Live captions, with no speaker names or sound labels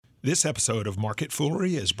This episode of Market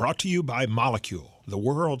Foolery is brought to you by Molecule, the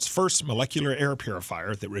world's first molecular air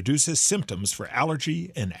purifier that reduces symptoms for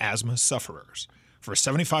allergy and asthma sufferers. For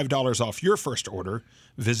 $75 off your first order,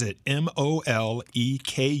 visit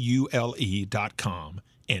MOLEKULE.com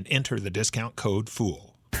and enter the discount code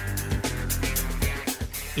FOOL.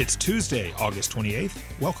 It's Tuesday, August 28th.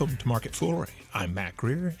 Welcome to Market Foolery. I'm Matt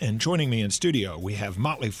Greer, and joining me in studio, we have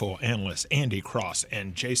Motley Fool analysts Andy Cross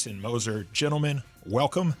and Jason Moser. Gentlemen,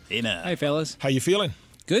 welcome. Hey, now. Hi, fellas. How you feeling?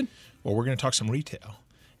 Good. Well, we're going to talk some retail.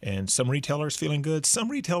 And some retailers feeling good, some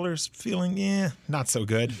retailers feeling, not so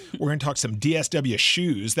good. We're going to talk some DSW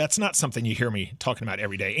shoes. That's not something you hear me talking about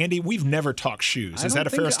every day. Andy, we've never talked shoes. Is that a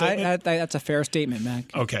fair statement? That's a fair statement, Mac.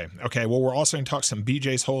 Okay. Well, we're also going to talk some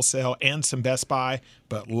BJ's Wholesale and some Best Buy.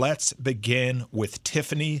 But let's begin with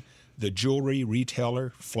Tiffany, the jewelry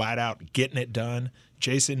retailer, flat out getting it done.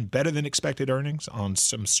 Jason, better than expected earnings on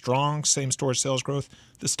some strong same-store sales growth.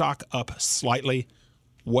 The stock up slightly.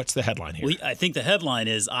 What's the headline here? Well, I think the headline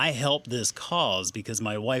is, I helped this cause because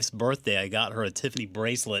my wife's birthday, I got her a Tiffany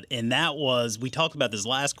bracelet. And that was, we talked about this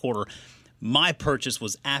last quarter, my purchase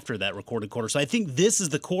was after that recorded quarter. So I think this is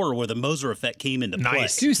the quarter where the Moser effect came into play.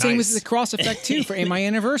 Same with the cross effect, too, for my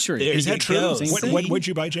anniversary. Is that true? What'd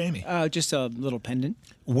you buy, Jamie? Just a little pendant.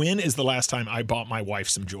 When is the last time I bought my wife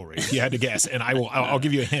some jewelry? If you had to guess. And I'll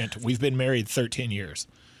give you a hint. We've been married 13 years.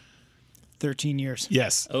 13 years.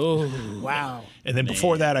 Yes. Oh, wow. And then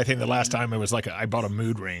before that, I think the last time it was like I bought a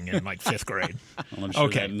mood ring in like fifth grade. Well, I'm sure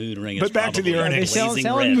that mood ring is but back to the earnings. Are they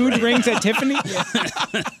selling mood rings at Tiffany?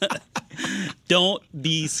 Don't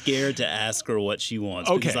be scared to ask her what she wants.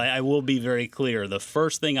 Okay. Because I will be very clear. The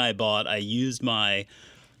first thing I bought, I used my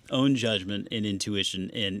own judgment and intuition,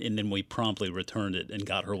 and then we promptly returned it and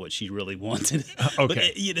got her what she really wanted. Okay. But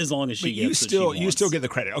as long as she gets you what she wants. You still get the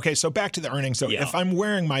credit. Okay, so back to the earnings. So Yeah. if I'm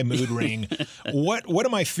wearing my mood ring, what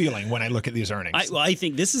am I feeling when I look at these earnings? I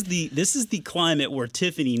think this is the climate where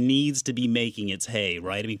Tiffany needs to be making its hay,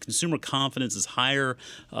 right? I mean, consumer confidence is higher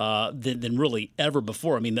than really ever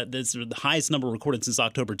before. I mean, that's the highest number recorded since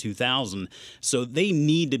October 2000. So they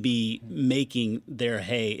need to be making their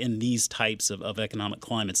hay in these types of economic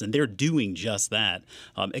climates, and they're doing just that.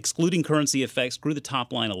 Excluding currency effects, grew the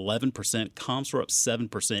top line 11%. Comps were up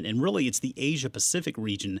 7%, and really it's the Asia Pacific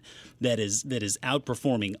region that is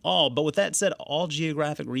outperforming all. But with that said, all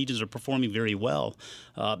geographic regions are performing very well.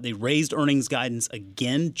 They raised earnings guidance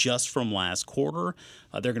again just from last quarter.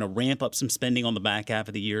 They're going to ramp up some spending on the back half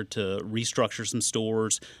of the year to restructure some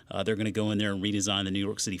stores. They're going to go in there and redesign the New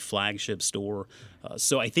York City flagship store.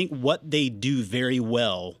 So I think what they do very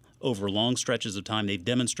well over long stretches of time, they've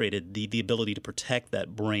demonstrated the ability to protect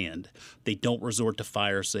that brand. They don't resort to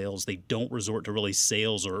fire sales. They don't resort to really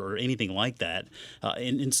sales or anything like that.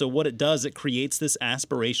 And so what it does, it creates this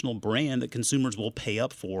aspirational brand that consumers will pay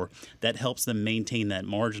up for that helps them maintain that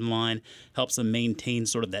margin line, helps them maintain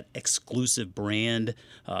sort of that exclusive brand.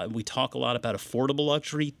 We talk a lot about affordable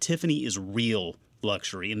luxury. Tiffany is real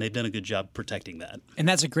luxury, and they've done a good job protecting that. And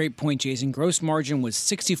that's a great point, Jason. Gross margin was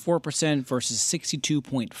 64% versus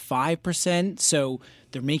 62.5%. So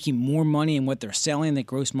they're making more money in what they're selling. The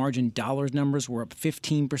gross margin dollars numbers were up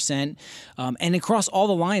 15%. And across all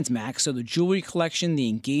the lines, Max, so the jewelry collection, the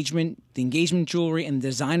engagement jewelry, and the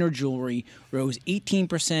designer jewelry rose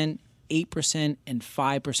 18%, 8% and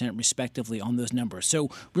 5% respectively on those numbers. So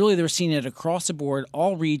really they're seeing it across the board,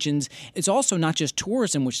 all regions. It's also not just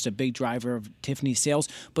tourism, which is a big driver of Tiffany sales,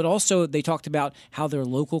 but also they talked about how their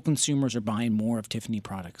local consumers are buying more of Tiffany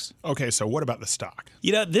products. Okay, so what about the stock?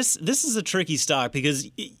 You know, this is a tricky stock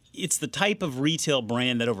because it's the type of retail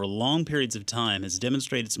brand that over long periods of time has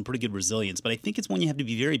demonstrated some pretty good resilience. But I think it's one you have to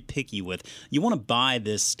be very picky with. You want to buy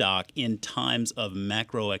this stock in times of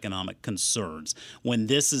macroeconomic concerns, when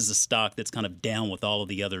this is a stock that's kind of down with all of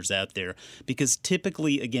the others out there. Because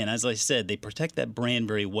typically, again, as I said, they protect that brand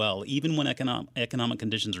very well. Even when economic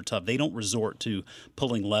conditions are tough, they don't resort to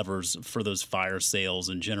pulling levers for those fire sales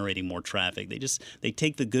and generating more traffic. They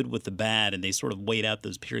take the good with the bad, and they sort of wait out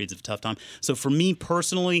those periods of tough time. So for me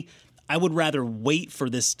personally, I would rather wait for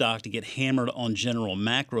this stock to get hammered on general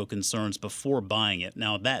macro concerns before buying it.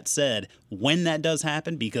 Now, that said, when that does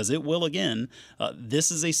happen, because it will again,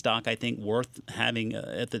 this is a stock I think worth having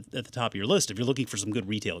at the top of your list if you're looking for some good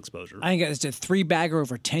retail exposure. I think it's a three-bagger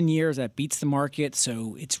over 10 years that beats the market,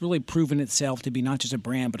 so it's really proven itself to be not just a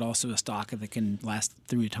brand but also a stock that can last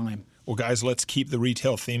through time. Well, guys, let's keep the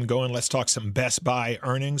retail theme going. Let's talk some Best Buy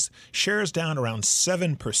earnings. Shares down around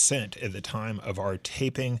 7% at the time of our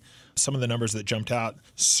taping. Some of the numbers that jumped out: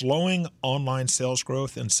 slowing online sales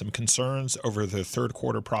growth and some concerns over the third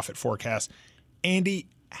quarter profit forecast. Andy,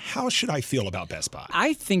 How should I feel about Best Buy?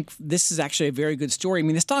 I think this is actually a very good story. I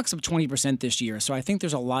mean, the stock's up 20% this year, so I think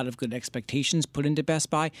there's a lot of good expectations put into Best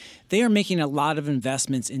Buy. They are making a lot of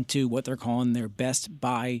investments into what they're calling their Best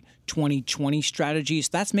Buy 2020 strategy. So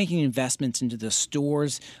that's making investments into the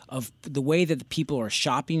stores of the way that the people are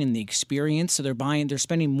shopping and the experience. So they're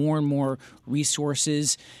spending more and more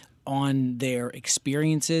resources on their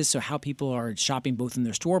experiences, so how people are shopping both in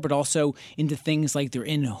their store but also into things like their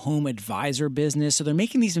in-home advisor business. So they're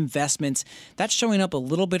making these investments. That's showing up a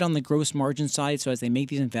little bit on the gross margin side. So as they make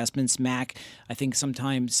these investments, Mac, I think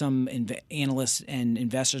sometimes some analysts and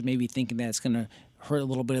investors may be thinking that it's going to hurt a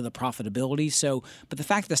little bit of the profitability. So, but the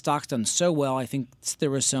fact that the stock's done so well, I think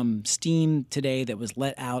there was some steam today that was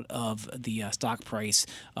let out of the stock price,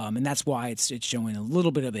 and that's why it's showing a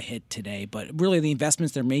little bit of a hit today. But really, the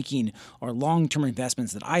investments they're making are long-term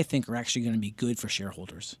investments that I think are actually going to be good for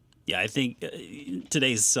shareholders. Yeah, I think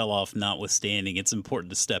today's sell-off notwithstanding, it's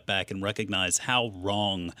important to step back and recognize how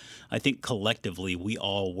wrong I think collectively we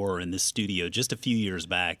all were in this studio just a few years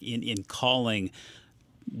back in calling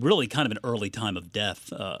really kind of an early time of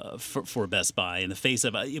death for Best Buy. In the face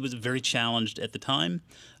of it was very challenged at the time.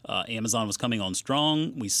 Amazon was coming on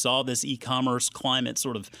strong. We saw this e-commerce climate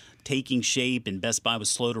sort of taking shape, and Best Buy was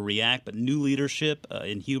slow to react. But new leadership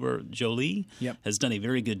in Hubert Joly has done a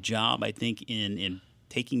very good job, I think, in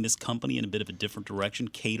taking this company in a bit of a different direction,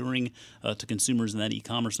 catering to consumers in that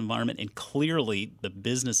e-commerce environment. And clearly, the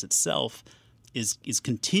business itself is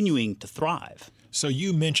continuing to thrive. So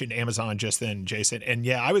you mentioned Amazon just then, Jason, and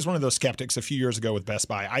yeah, I was one of those skeptics a few years ago with Best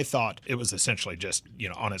Buy. I thought it was essentially just,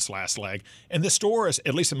 on its last leg. And the stores,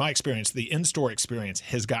 at least in my experience, the in-store experience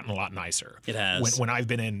has gotten a lot nicer. It has. When I've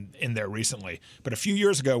been in there recently. But a few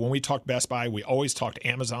years ago, when we talked Best Buy, we always talked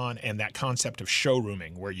Amazon and that concept of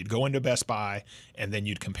showrooming, where you'd go into Best Buy and then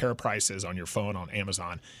you'd compare prices on your phone on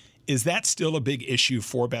Amazon. Is that still a big issue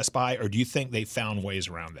for Best Buy, or do you think they found ways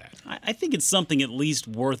around that? I think it's something at least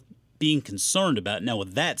worth being concerned about. Now,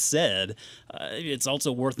 with that said, it's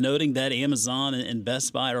also worth noting that Amazon and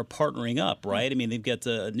Best Buy are partnering up, right? I mean, they've got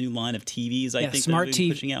a new line of TVs, I think, smart they're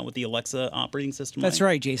pushing out with the Alexa operating system. That's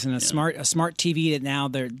right, Jason. A smart TV that now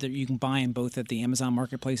you can buy in both at the Amazon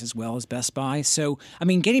Marketplace as well as Best Buy. So, I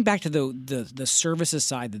mean, getting back to the services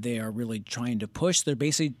side that they are really trying to push, they're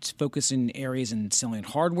basically focusing areas in selling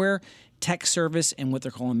hardware, tech service, and what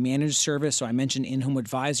they're calling managed service. So I mentioned in-home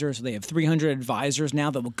advisors. So they have 300 advisors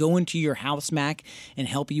now that will go into your house, Mac, and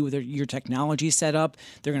help you with your technology setup.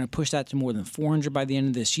 They're going to push that to more than 400 by the end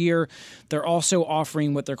of this year. They're also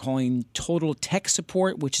offering what they're calling total tech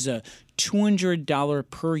support, which is a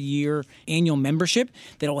 $200 per year annual membership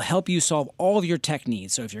that will help you solve all of your tech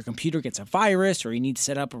needs. So if your computer gets a virus or you need to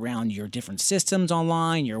set up around your different systems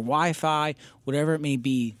online, your Wi-Fi, whatever it may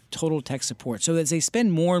be, total tech support. So as they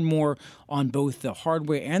spend more and more on both the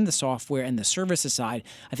hardware and the software and the services side,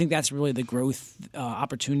 I think that's really the growth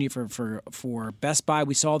opportunity for Best Buy.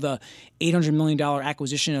 We saw the $800 million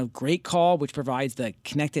acquisition of GreatCall, which provides the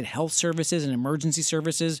connected health services and emergency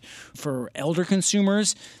services for elder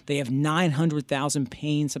consumers. They have 900,000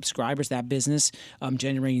 paying subscribers, that business,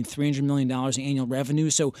 generating $300 million in annual revenue.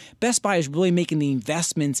 So Best Buy is really making the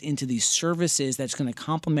investments into these services that's going to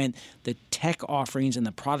complement the tech offerings and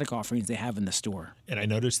the product offerings they have in the store. And I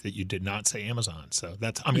noticed that you did not say Amazon, so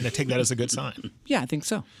I'm going to take that as a good sign. Yeah, I think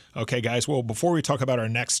so. Okay, guys. Well, before we talk about our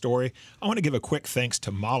next story, I want to give a quick thanks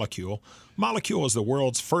to Molekule. Molekule is the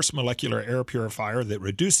world's first molecular air purifier that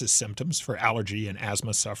reduces symptoms for allergy and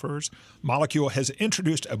asthma sufferers. Molekule has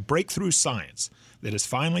introduced a breakthrough science that is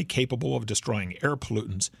finally capable of destroying air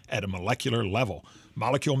pollutants at a molecular level.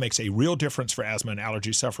 Molekule makes a real difference for asthma and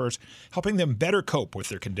allergy sufferers, helping them better cope with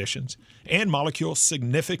their conditions. And Molekule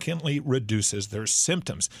significantly reduces their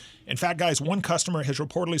symptoms. In fact, guys, one customer has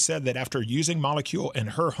reportedly said that after using Molekule in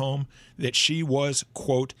her home, that she was,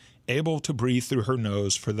 quote, able to breathe through her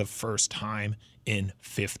nose for the first time in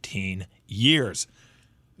 15 years.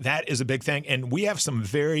 That is a big thing. And we have some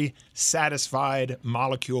very satisfied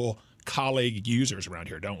Molekule colleague users around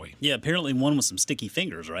here, don't we? Yeah, apparently one with some sticky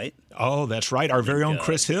fingers, right? Oh, that's right. Our very own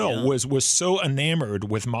Chris Hill was so enamored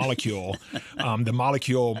with Molekule, the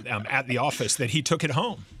Molekule at the office, that he took it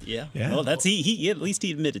home. Yeah. Well, that's he at least he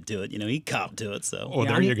admitted to it. He copped to it. So. Oh,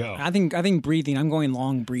 there you go. I think breathing. I'm going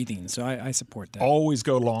long breathing, so I support that. Always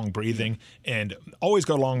go long breathing, and always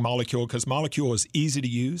go long Molekule, because Molekule is easy to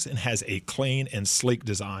use and has a clean and sleek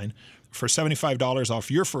design. For $75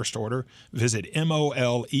 off your first order, visit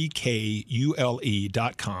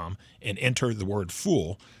molekule.com and enter the word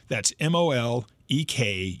FOOL. That's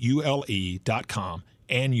molekule.com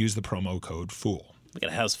and use the promo code FOOL. I got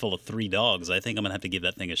a house full of 3 dogs. I think I'm going to have to give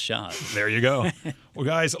that thing a shot. There you go. Well,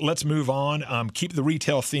 guys, let's move on. Keep the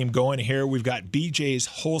retail theme going here. We've got BJ's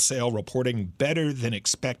Wholesale reporting better than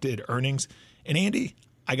expected earnings. And Andy,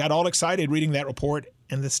 I got all excited reading that report,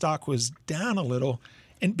 and the stock was down a little.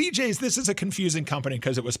 And BJ's, this is a confusing company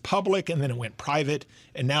because it was public and then it went private.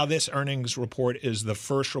 And now this earnings report is the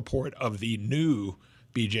first report of the new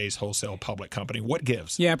BJ's Wholesale public company. What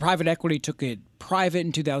gives? Yeah, private equity took it private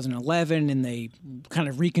in 2011, and they kind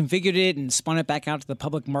of reconfigured it and spun it back out to the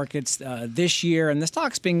public markets this year. And the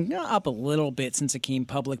stock's been up a little bit since it came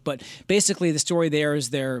public. But basically, the story there is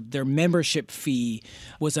their membership fee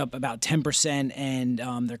was up about 10%,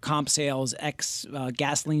 and their comp sales ex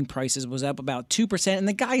gasoline prices was up about 2%. And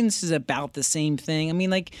the guidance is about the same thing. I mean,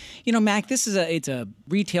 Mac, this is it's a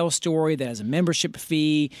retail story that has a membership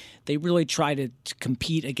fee. They really try to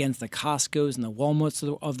compete against the Costcos and the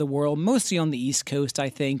Walmarts of the world, mostly on the East Coast, I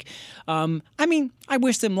think. I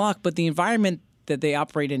wish them luck, but the environment that they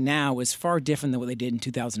operate in now is far different than what they did in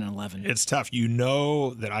 2011. It's tough. You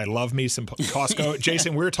know that I love me some Costco.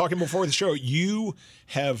 Jason, we were talking before the show. You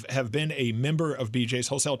have been a member of BJ's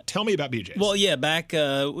Wholesale. Tell me about BJ's. Well, yeah, back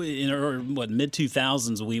in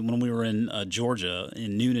mid-2000s, when we were in Georgia,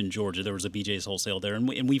 in Noonan, Georgia, there was a BJ's Wholesale there,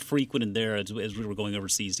 and we frequented there as we were going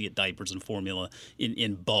overseas to get diapers and formula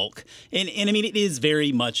in bulk. And I mean, it is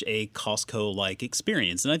very much a Costco-like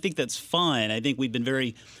experience, and I think that's fine. I think we've been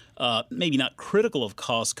very maybe not critical of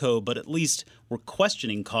Costco, but at least we're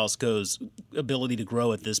questioning Costco's ability to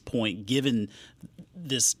grow at this point, given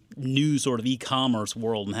this new sort of e-commerce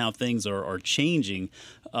world and how things are changing.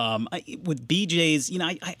 With BJ's,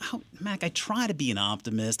 Mac, I try to be an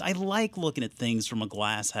optimist. I like looking at things from a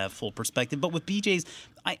glass half full perspective, but with BJ's,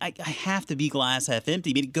 I have to be glass half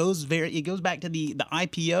empty. I mean, it goes back to the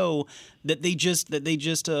IPO that they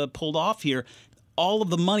just pulled off here. All of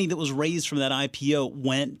the money that was raised from that IPO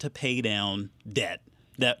went to pay down debt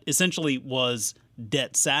that essentially was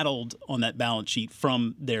debt saddled on that balance sheet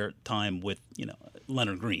from their time with,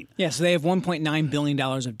 Leonard Green. Yeah, so they have $1.9 billion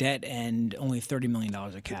of debt and only $30 million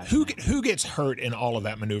of cash. Who gets hurt in all of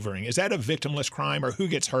that maneuvering? Is that a victimless crime, or who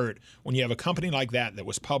gets hurt when you have a company like that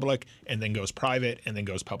was public and then goes private and then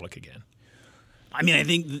goes public again? I mean, I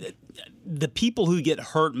think the people who get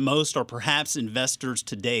hurt most are perhaps investors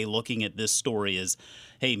today looking at this story as,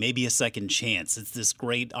 hey, maybe a second chance. It's this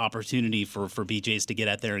great opportunity for BJ's to get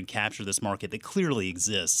out there and capture this market that clearly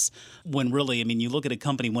exists. When really, I mean, you look at a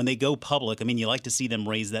company, when they go public, I mean, you like to see them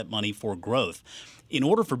raise that money for growth. In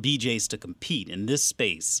order for BJ's to compete in this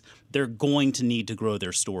space, they're going to need to grow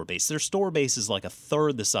their store base. Their store base is like a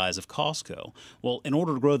third the size of Costco. Well, in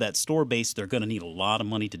order to grow that store base, they're going to need a lot of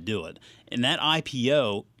money to do it. And that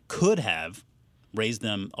IPO could have raised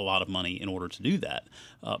them a lot of money in order to do that.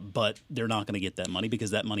 But they're not going to get that money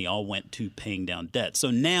because that money all went to paying down debt.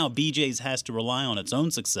 So now BJ's has to rely on its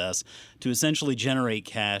own success to essentially generate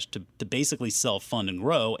cash to basically self-fund and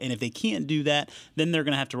grow. And if they can't do that, then they're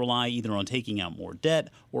going to have to rely either on taking out more debt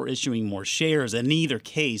or issuing more shares. And in either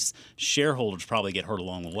case, shareholders probably get hurt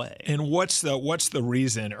along the way. And what's the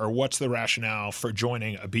reason, or what's the rationale for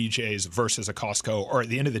joining a BJ's versus a Costco? Or at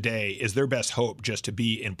the end of the day, is their best hope just to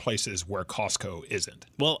be in places where Costco isn't?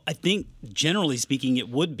 Well, I think generally speaking, it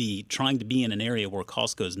would be trying to be in an area where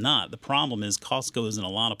Costco's not. The problem is Costco is in a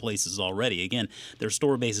lot of places already. Again, their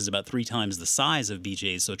store base is about 3 times the size of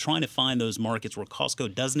BJ's. So trying to find those markets where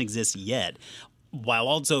Costco doesn't exist yet, while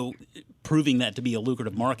also proving that to be a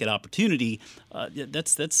lucrative market opportunity,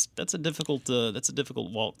 that's a difficult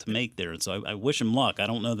walk to make there. And so I wish him luck. I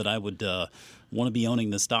don't know that I would want to be owning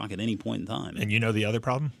this stock at any point in time. And you know the other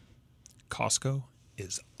problem? Costco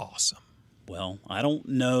is awesome. Well, I don't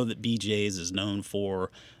know that BJ's is known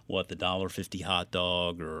for the $1.50 hot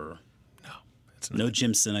dog or no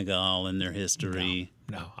Jim Senegal in their history.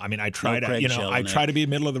 No. I mean, I try to be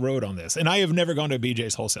middle of the road on this, and I have never gone to a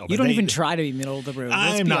BJ's Wholesale. You don't even try to be middle of the road.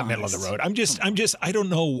 I'm not middle of the road. I don't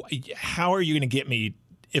know. How are you going to get me?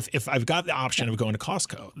 If I've got the option of going to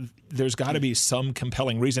Costco, there's got to be some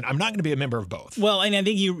compelling reason. I'm not going to be a member of both. Well, and I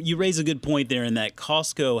think you raise a good point there in that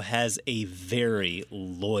Costco has a very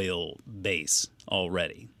loyal base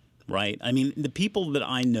already, right? I mean, the people that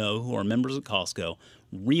I know who are members of Costco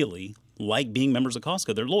really like being members of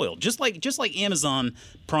Costco. They're loyal, just like Amazon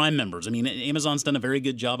Prime members. I mean, Amazon's done a very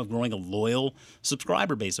good job of growing a loyal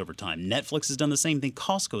subscriber base over time. Netflix has done the same thing.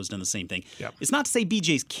 Costco has done the same thing. Yep. It's not to say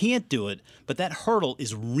BJ's can't do it, but that hurdle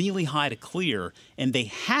is really high to clear, and they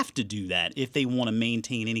have to do that if they want to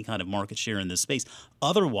maintain any kind of market share in this space.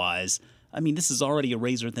 Otherwise, I mean, this is already a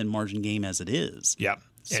razor-thin margin game as it is. Yeah.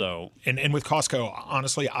 So and with Costco,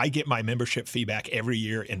 honestly, I get my membership fee back every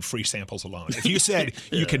year in free samples alone. If you said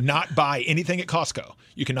you could not buy anything at Costco,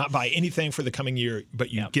 you cannot buy anything for the coming year,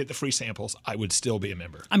 but you get the free samples, I would still be a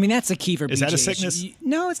member. I mean, that's the key for BJ's. Is that a sickness?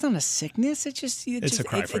 No, it's not a sickness. It's a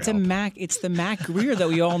cry for it's help. It's the Mac Greer that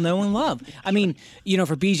we all know and love. I mean,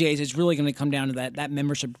 for BJ's, it's really going to come down to that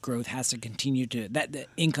membership growth has to continue to the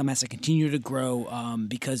income has to continue to grow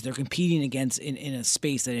because they're competing against in a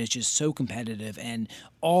space that is just so competitive and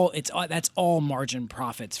that's all margin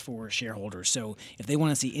profits for shareholders. So if they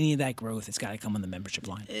want to see any of that growth, it's got to come on the membership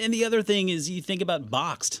line. And the other thing is you think about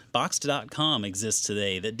Boxed. Boxed.com exists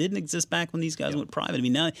today that didn't exist back when these guys went private. I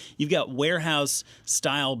mean, now you've got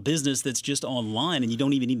warehouse-style business that's just online, and you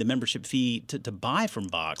don't even need the membership fee to buy from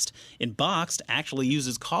Boxed. And Boxed actually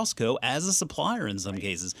uses Costco as a supplier in some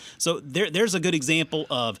cases. So there's a good example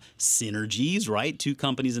of synergies, right? Two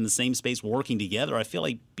companies in the same space working together. I feel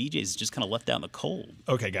like BJ's is just kind of left out in the cold.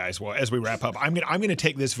 Okay, guys. Well, as we wrap up, I'm gonna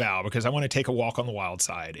take this vow because I want to take a walk on the wild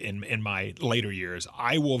side in my later years.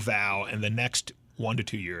 I will vow in the next 1 to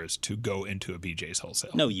 2 years to go into a BJ's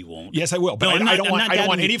wholesale. No, you won't. Yes, I will. But No, I don't want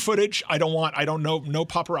you. any footage. I don't know no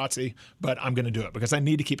paparazzi. But I'm going to do it because I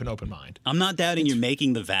need to keep an open mind. I'm not doubting you're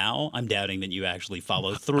making the vow. I'm doubting that you actually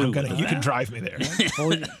follow through. You can drive me there.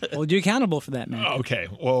 Hold you accountable for that, man. Okay.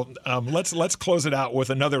 Well, let's close it out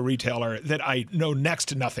with another retailer that I know next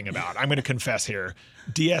to nothing about. I'm going to confess here.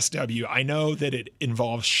 DSW. I know that it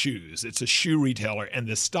involves shoes. It's a shoe retailer, and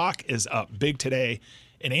the stock is up big today.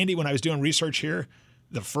 And Andy, when I was doing research here,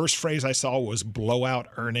 the first phrase I saw was blowout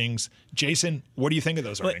earnings. Jason, what do you think of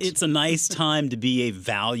those earnings? But it's a nice time to be a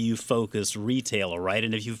value-focused retailer, right?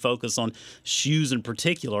 And if you focus on shoes in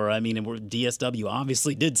particular, I mean, DSW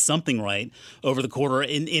obviously did something right over the quarter,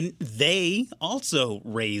 and they also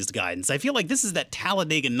raised guidance. I feel like this is that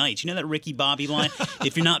Talladega Nights. You know that Ricky Bobby line?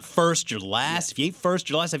 If you're not first, you're last. If you ain't first,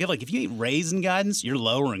 you're last. I feel like if you ain't raising guidance, you're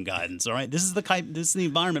lowering guidance, all right? This is the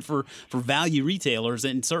environment for value retailers,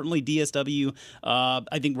 and certainly DSW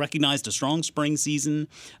I think recognized a strong spring season.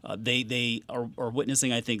 They are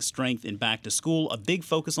witnessing, I think, strength in back to school, a big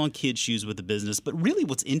focus on kids' shoes with the business. But really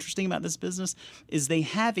what's interesting about this business is they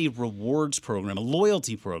have a rewards program, a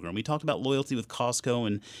loyalty program. We talked about loyalty with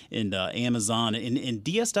Costco and Amazon. And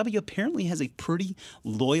DSW apparently has a pretty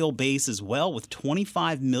loyal base as well with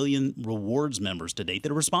 25 million rewards members to date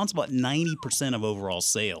that are responsible at 90% of overall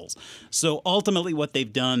sales. So ultimately what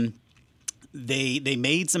they've done, They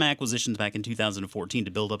made some acquisitions back in 2014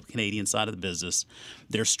 to build up the Canadian side of the business.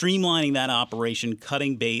 They're streamlining that operation,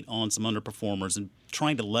 cutting bait on some underperformers, and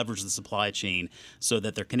trying to leverage the supply chain so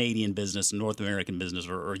that their Canadian business and North American business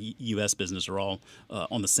or U.S. business are all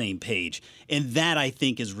on the same page. And that, I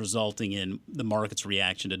think, is resulting in the market's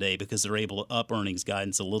reaction today because they're able to up earnings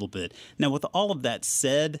guidance a little bit. Now, with all of that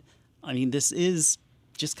said, I mean, this is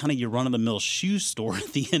just kind of your run-of-the-mill shoe store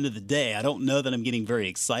at the end of the day. I don't know that I'm getting very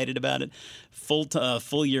excited about it.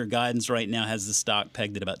 Full year guidance right now has the stock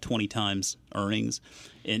pegged at about 20 times earnings.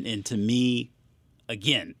 And to me,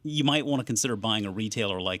 again, you might want to consider buying a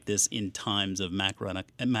retailer like this in times of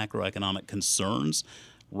macroeconomic concerns.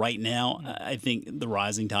 Right now, I think the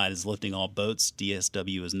rising tide is lifting all boats.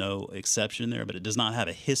 DSW is no exception there, but it does not have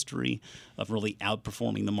a history of really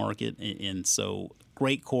outperforming the market. And so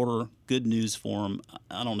great quarter, good news for them.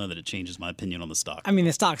 I don't know that it changes my opinion on the stock. I mean,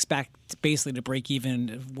 the stock's back basically to break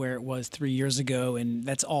even where it was 3 years ago, and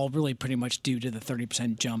that's all really pretty much due to the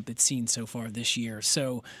 30% jump it's seen so far this year.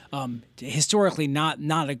 So historically, not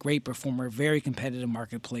a great performer, very competitive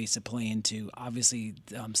marketplace to play into. Obviously,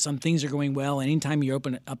 some things are going well, and anytime you're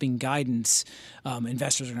upping guidance,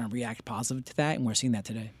 investors are going to react positive to that, and we're seeing that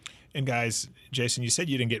today. And guys, Jason, you said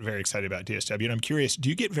you didn't get very excited about DSW, and I'm curious, do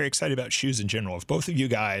you get very excited about shoes in general? If both of you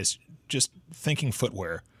guys, just thinking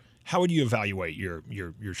footwear, how would you evaluate your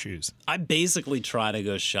shoes? I basically try to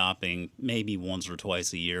go shopping maybe once or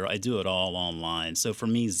twice a year. I do it all online. So for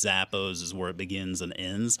me, Zappos is where it begins and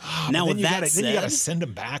ends. Now, with that said, then you got to send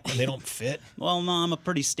them back when they don't fit. Well, no, I'm a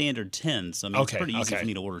pretty standard 10, so I mean, it's pretty easy for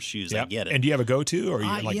me to order shoes. Yep. I get it. And do you have a go-to, or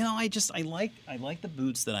I like the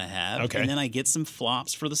boots that I have. Okay. And then I get some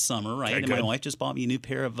flops for the summer, right? Okay, and my wife just bought me a new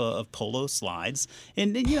pair of polo slides.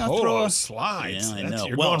 And then polo slides. Yeah, I know.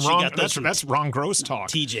 You're well, going wrong. That's Ron Gross talk.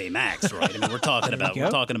 TJ Maxx, right? I mean, we're talking about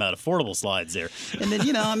affordable slides there. And then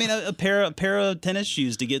a pair of tennis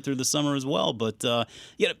shoes to get through the summer as well. But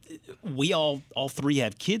we all three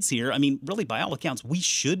have kids here. I mean, really, by all accounts, we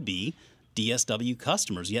should be DSW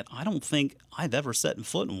customers. Yet I don't think I've ever set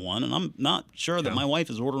foot in one, and I'm not sure that my wife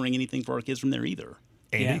is ordering anything for our kids from there either.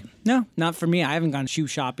 Andy? Yeah. No, not for me. I haven't gone shoe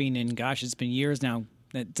shopping in, gosh, it's been years now.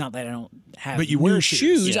 It's not that I don't have But you new wear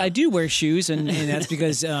shoes. Yeah. I do wear shoes, and that's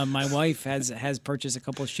because my wife has purchased a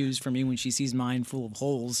couple of shoes for me when she sees mine full of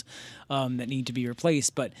holes that need to be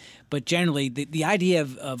replaced. But generally, the idea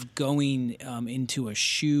of going into a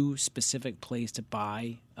shoe specific place to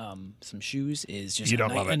buy some shoes is just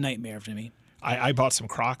a nightmare for me. I bought some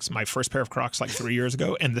Crocs, my first pair of Crocs, like 3 years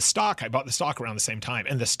ago, and I bought the stock around the same time,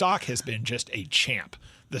 and the stock has been just a champ.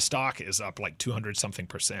 The stock is up like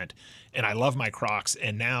 200-something%, and I love my Crocs,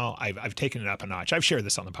 and now I've taken it up a notch. I've shared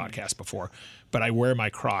this on the podcast before, but I wear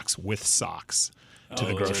my Crocs with socks to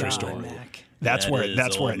the grocery store. Mac. That's where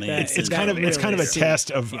it's kind of a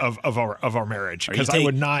test of our marriage, because I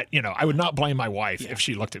would not blame my wife if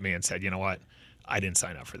she looked at me and said, you know what, I didn't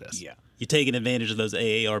sign up for this. Yeah. You taking advantage of those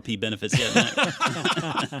AARP benefits yet, Mac?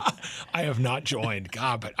 I have not joined.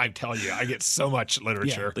 God, but I tell you, I get so much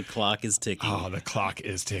literature. The clock is ticking. Oh, the clock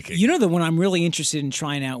is ticking. You know, the one I'm really interested in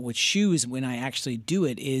trying out with shoes when I actually do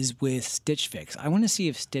it is with Stitch Fix. I want to see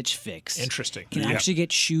if Stitch Fix can actually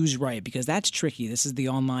get shoes right, because that's tricky. This is the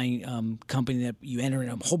online company that you enter in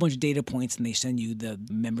a whole bunch of data points and they send you the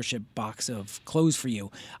membership box of clothes for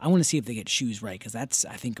you. I want to see if they get shoes right, because that's,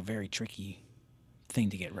 I think, a very tricky thing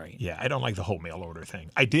to get right. Yeah, I don't like the whole mail order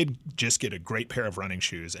thing. I did just get a great pair of running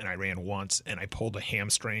shoes, and I ran once, and I pulled a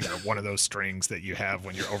hamstring, or one of those strings that you have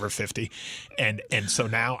when you're over 50, and so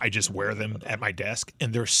now I just wear them at my desk,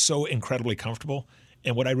 and they're so incredibly comfortable.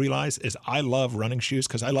 And what I realize is I love running shoes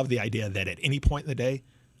because I love the idea that at any point in the day,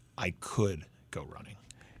 I could go running.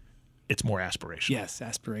 It's more aspirational. Yes,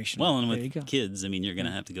 aspirational. Well, and with kids, I mean, you're going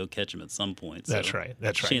to have to go catch them at some point. So That's right.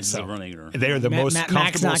 Chances of running are... They are the most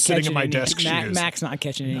comfortable sitting in my desk shoes. Mac's not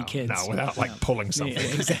catching any kids. No, without pulling something.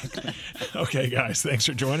 Yeah, exactly. Okay, guys, thanks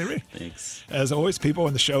for joining me. Thanks. As always, people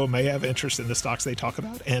in the show may have interest in the stocks they talk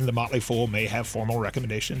about, and the Motley Fool may have formal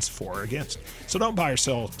recommendations for or against. So don't buy or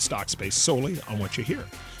sell stocks based solely on what you hear.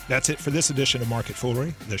 That's it for this edition of Market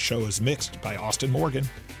Foolery. The show is mixed by Austin Morgan.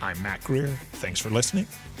 I'm Mac Greer. Thanks for listening,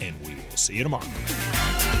 and we will see you tomorrow.